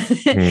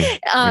 And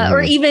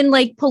or even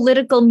like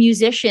political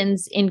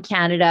musicians in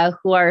Canada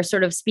who are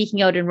sort of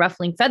speaking out and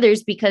ruffling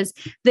feathers because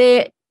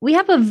we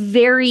have a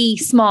very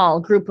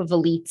small group of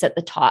elites at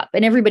the top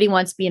and everybody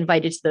wants to be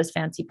invited to those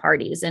fancy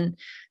parties. And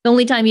the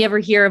only time you ever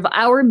hear of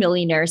our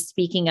millionaires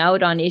speaking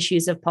out on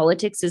issues of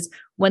politics is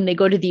when they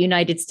go to the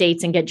United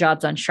States and get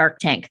jobs on Shark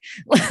Tank,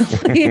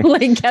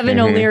 like Kevin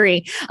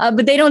O'Leary.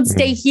 But they don't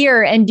stay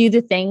here and do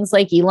the things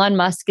like Elon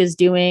Musk is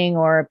doing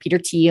or Peter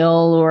Thiel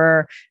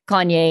or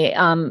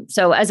Kanye.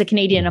 So as a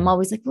Canadian, I'm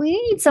always like, we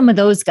need some of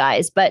those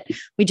guys, but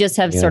we just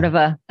have sort of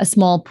a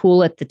small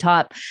pool at the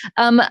top.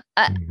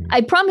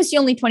 I promised you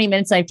only 20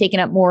 minutes. I've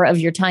taken up more of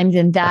your time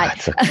than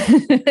that.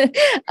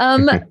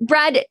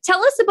 Brad,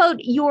 tell us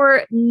about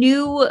your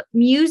new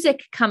music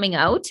coming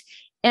out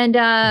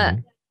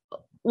and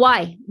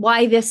why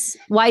this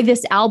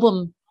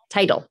album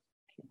title?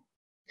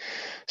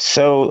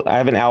 So I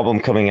have an album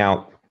coming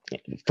out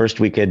first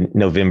week in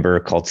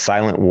November called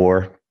Silent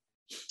War.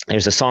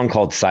 There's a song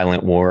called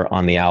Silent War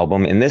on the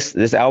album. And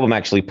this album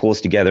actually pulls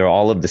together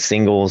all of the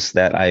singles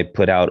that I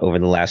put out over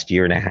the last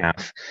year and a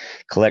half,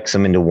 collects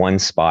them into one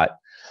spot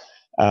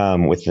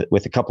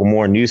with a couple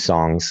more new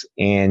songs.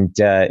 And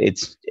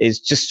it's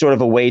just sort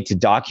of a way to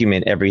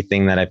document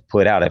everything that I've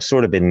put out. I've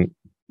sort of been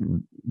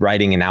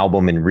writing an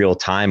album in real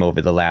time over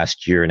the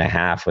last year and a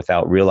half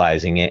without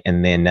realizing it.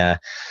 And then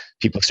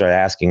people started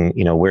asking,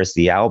 where's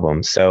the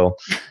album? So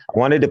I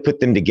wanted to put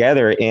them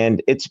together,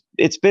 and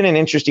it's been an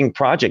interesting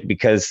project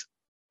because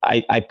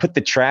I put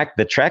the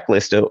track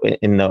list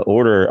in the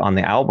order on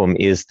the album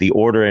is the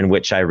order in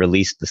which I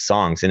released the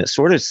songs. And it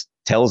sort of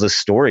tells a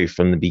story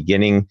from the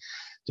beginning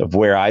of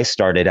where I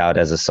started out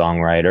as a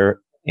songwriter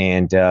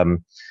and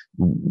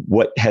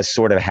what has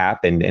sort of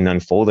happened and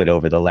unfolded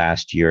over the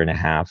last year and a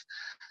half.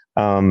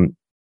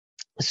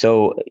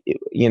 So,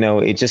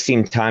 it just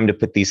seemed time to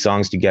put these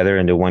songs together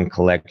into one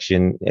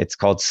collection. It's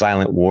called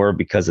Silent War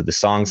because of the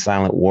song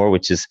Silent War,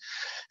 which is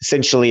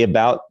essentially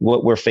about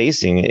what we're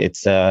facing.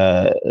 It's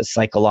a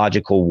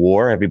psychological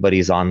war.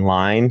 Everybody's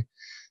online.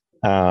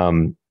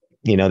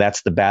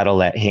 That's the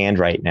battle at hand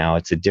right now.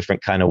 It's a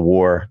different kind of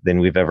war than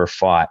we've ever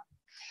fought.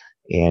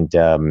 And,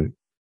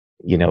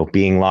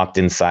 being locked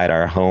inside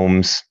our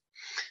homes,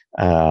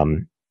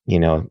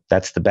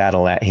 that's the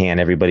battle at hand.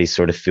 Everybody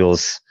sort of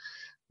feels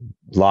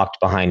locked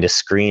behind a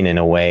screen in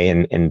a way.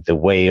 And the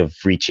way of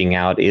reaching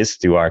out is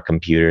through our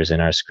computers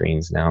and our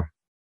screens now.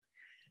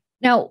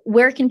 Now,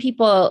 where can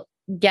people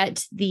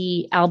get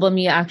the album?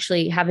 You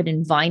actually have it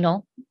in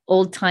vinyl,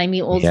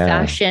 old-timey,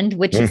 old-fashioned,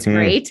 which is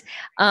great.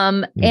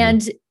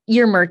 And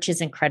your merch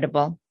is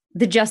incredible.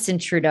 the Justin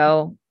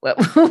Trudeau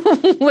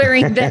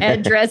wearing the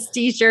headdress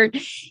t-shirt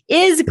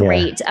is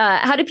great.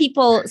 How do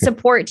people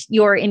support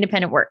your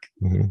independent work?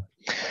 Mm-hmm.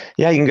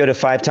 Yeah, you can go to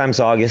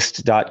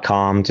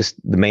 5timesaugust.com, just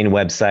the main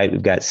website.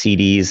 We've got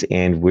CDs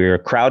and we're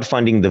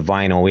crowdfunding the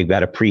vinyl. We've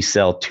got a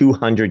pre-sale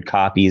 200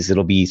 copies.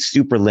 It'll be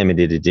super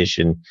limited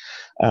edition,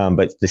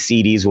 but the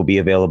CDs will be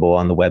available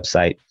on the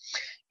website,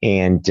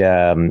 and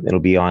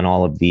it'll be on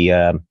all of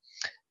the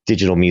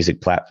digital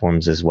music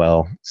platforms as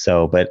well.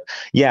 So, but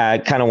yeah, I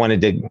kind of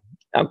wanted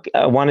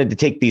to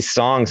take these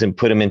songs and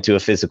put them into a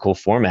physical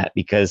format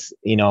because,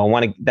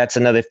 that's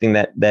another thing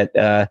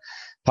that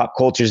pop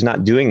culture is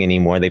not doing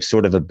anymore. They've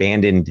sort of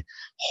abandoned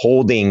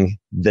holding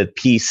the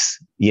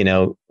piece,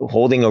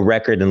 holding a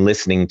record and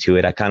listening to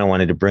it. I kind of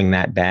wanted to bring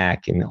that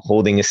back, and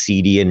holding a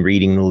CD and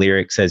reading the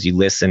lyrics as you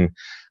listen.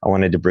 I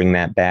wanted to bring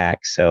that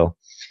back. So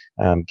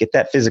get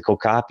that physical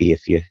copy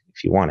if you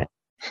want it.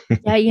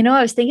 Yeah.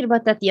 I was thinking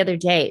about that the other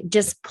day,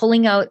 just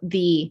pulling out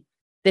the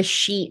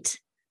sheet,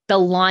 the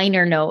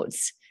liner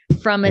notes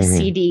from a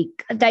CD.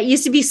 That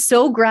used to be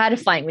so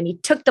gratifying when you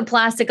took the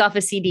plastic off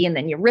a CD and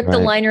then you ripped the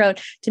liner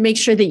out to make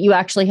sure that you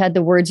actually had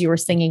the words you were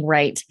singing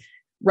right.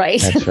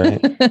 That's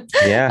right.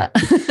 Yeah.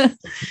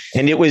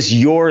 And it was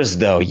yours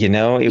though, it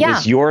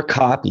was your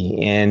copy,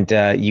 and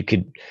you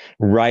could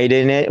write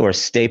in it or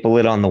staple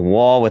it on the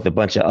wall with a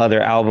bunch of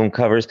other album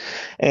covers.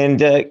 And,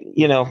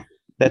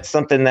 that's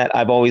something that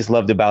I've always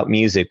loved about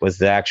music, was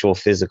the actual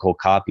physical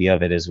copy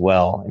of it as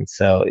well. And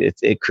so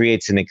it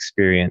creates an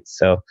experience.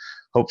 So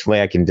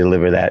hopefully I can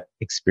deliver that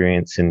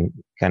experience and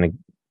kind of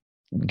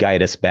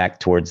guide us back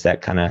towards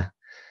that kind of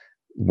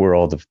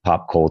world of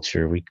pop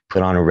culture. We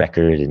put on a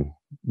record and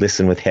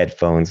listen with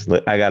headphones.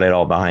 I got it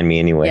all behind me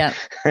anyway. Yeah.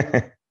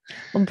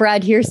 Well,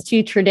 Brad, here's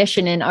to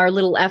tradition and our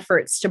little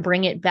efforts to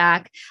bring it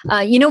back.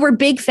 We're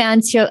big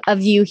fans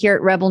of you here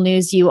at Rebel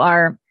News. You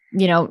are,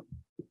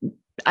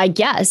 I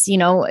guess,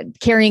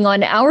 carrying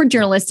on our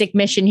journalistic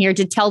mission here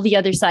to tell the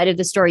other side of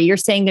the story. You're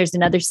saying there's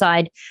another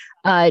side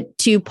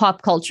to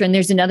pop culture, and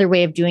there's another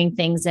way of doing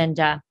things. And,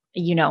 I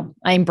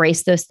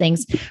embrace those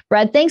things.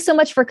 Brad, thanks so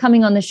much for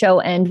coming on the show,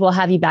 and we'll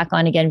have you back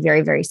on again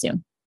very, very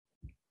soon.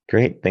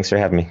 Great. Thanks for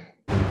having me.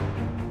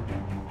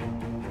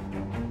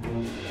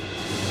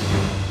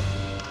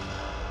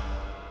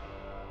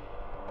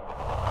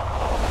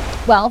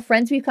 Well,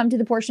 friends, we've come to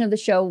the portion of the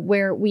show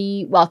where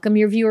we welcome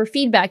your viewer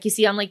feedback. You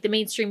see, unlike the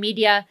mainstream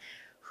media,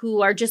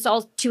 who are just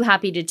all too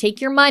happy to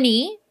take your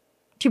money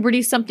to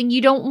produce something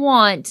you don't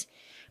want,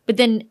 but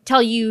then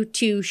tell you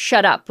to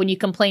shut up when you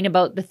complain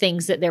about the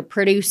things that they're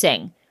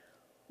producing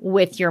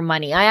with your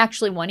money. I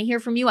actually want to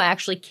hear from you. I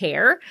actually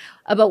care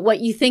about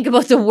what you think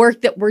about the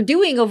work that we're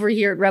doing over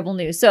here at Rebel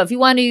News. So if you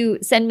want to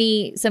send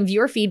me some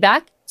viewer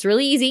feedback, it's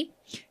really easy.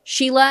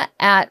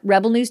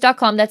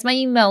 Sheila@rebelnews.com. That's my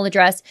email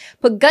address.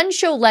 Put gun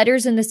show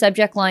letters in the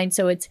subject line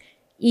so it's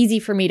easy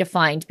for me to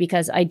find,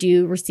 because I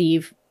do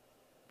receive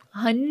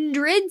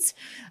hundreds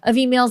of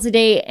emails a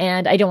day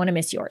and I don't want to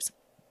miss yours.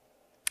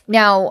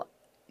 Now,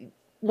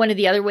 one of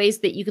the other ways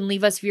that you can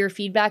leave us viewer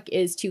feedback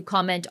is to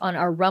comment on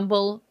our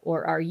Rumble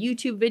or our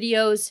YouTube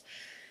videos.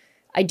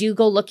 I do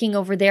go looking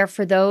over there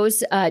for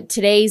those.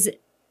 Today's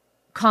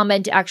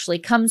comment actually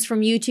comes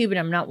from YouTube, and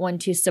I'm not one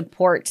to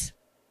support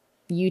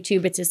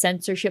YouTube. It's a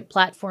censorship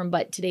platform,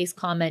 but today's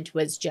comment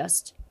was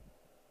just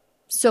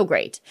so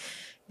great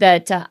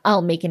that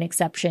I'll make an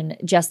exception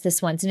just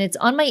this once. And it's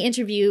on my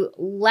interview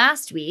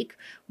last week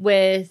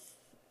with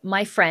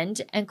my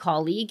friend and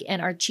colleague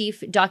and our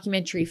chief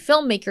documentary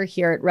filmmaker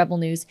here at Rebel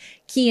News,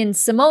 Kian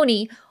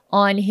Simone,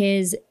 on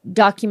his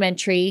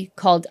documentary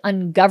called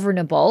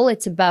Ungovernable.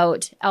 It's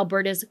about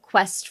Alberta's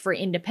quest for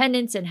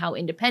independence and how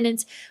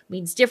independence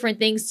means different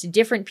things to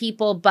different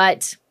people,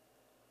 but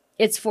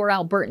it's for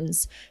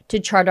Albertans to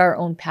chart our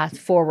own path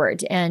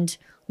forward. And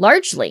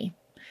largely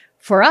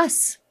for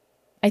us,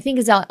 I think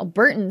as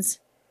Albertans,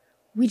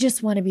 we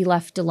just want to be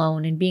left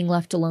alone. And being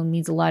left alone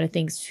means a lot of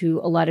things to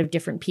a lot of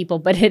different people,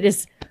 but it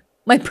is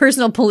my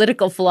personal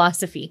political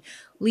philosophy.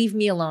 Leave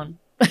me alone.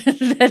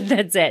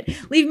 That's it.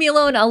 Leave me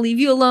alone. I'll leave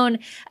you alone.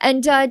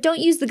 And don't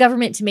use the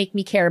government to make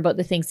me care about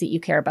the things that you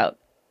care about,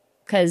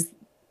 because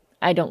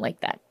I don't like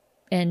that.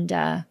 And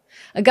a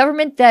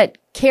government that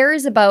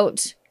cares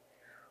about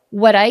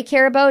what I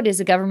care about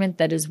is a government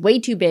that is way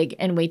too big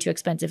and way too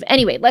expensive.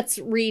 Anyway, let's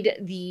read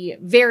the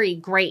very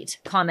great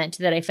comment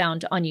that I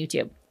found on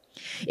YouTube.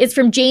 It's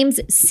from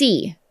James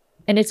C.,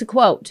 and it's a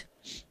quote.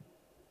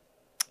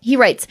 He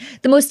writes,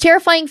 "The most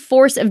terrifying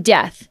force of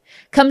death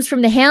comes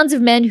from the hands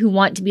of men who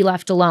want to be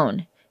left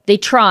alone. They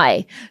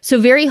try so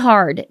very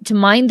hard to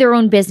mind their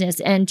own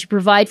business and to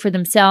provide for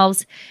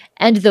themselves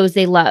and those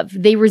they love.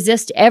 They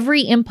resist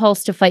every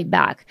impulse to fight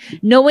back,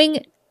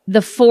 knowing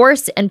the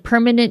force and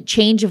permanent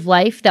change of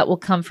life that will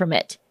come from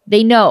it.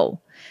 They know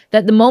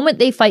that the moment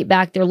they fight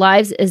back, their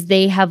lives as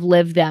they have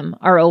lived them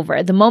are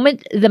over. The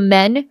moment the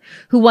men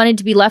who wanted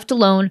to be left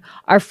alone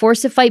are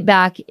forced to fight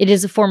back, it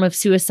is a form of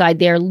suicide.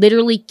 They are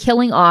literally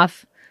killing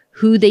off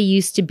who they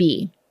used to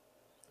be.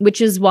 which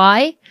is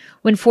why,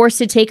 when forced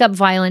to take up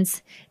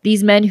violence,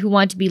 these men who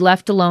want to be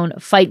left alone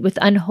fight with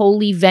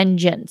unholy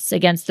vengeance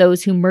against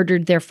those who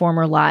murdered their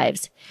former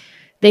lives.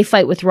 They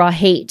fight with raw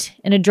hate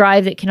and a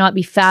drive that cannot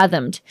be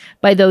fathomed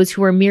by those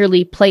who are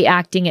merely play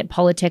acting at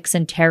politics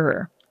and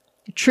terror.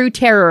 True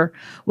terror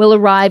will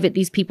arrive at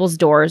these people's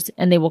doors,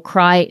 and they will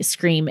cry,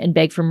 scream, and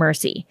beg for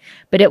mercy.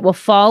 But it will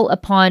fall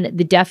upon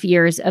the deaf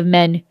ears of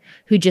men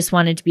who just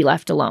wanted to be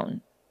left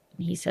alone.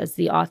 He says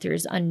the author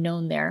is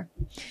unknown there.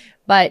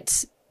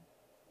 But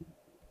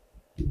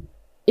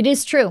it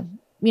is true.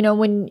 You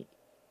know, and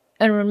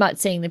I'm not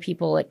saying the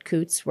people at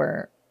Coutts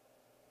were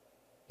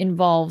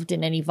involved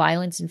in any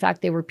violence. In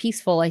fact, they were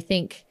peaceful, I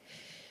think,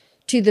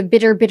 to the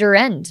bitter, bitter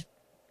end.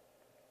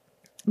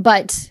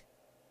 But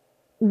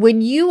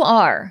when you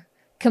are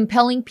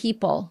compelling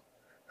people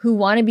who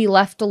want to be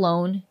left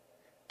alone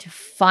to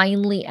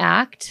finally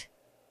act,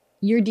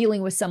 you're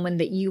dealing with someone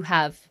that you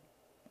have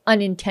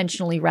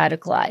unintentionally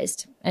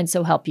radicalized. And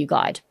so help you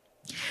God.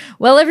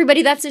 Well,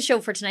 everybody, that's the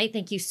show for tonight.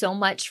 Thank you so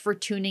much for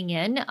tuning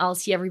in. I'll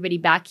see everybody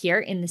back here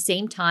in the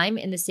same time,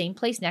 in the same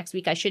place next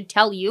week. I should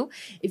tell you,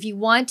 if you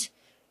want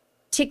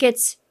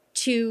tickets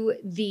to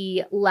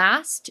the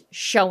last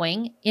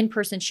showing,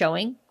 in-person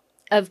showing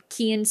of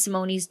Kian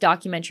Simone's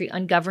documentary,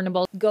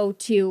 Ungovernable, go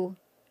to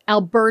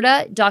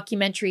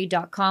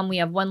albertadocumentary.com. We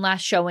have one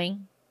last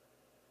showing,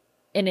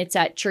 and it's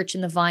at Church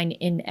in the Vine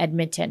in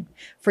Edmonton.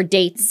 For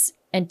dates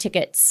and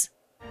tickets,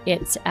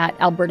 it's at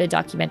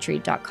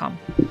albertadocumentary.com.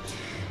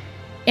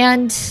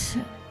 And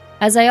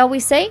as I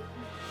always say,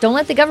 don't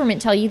let the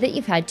government tell you that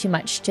you've had too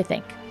much to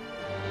think.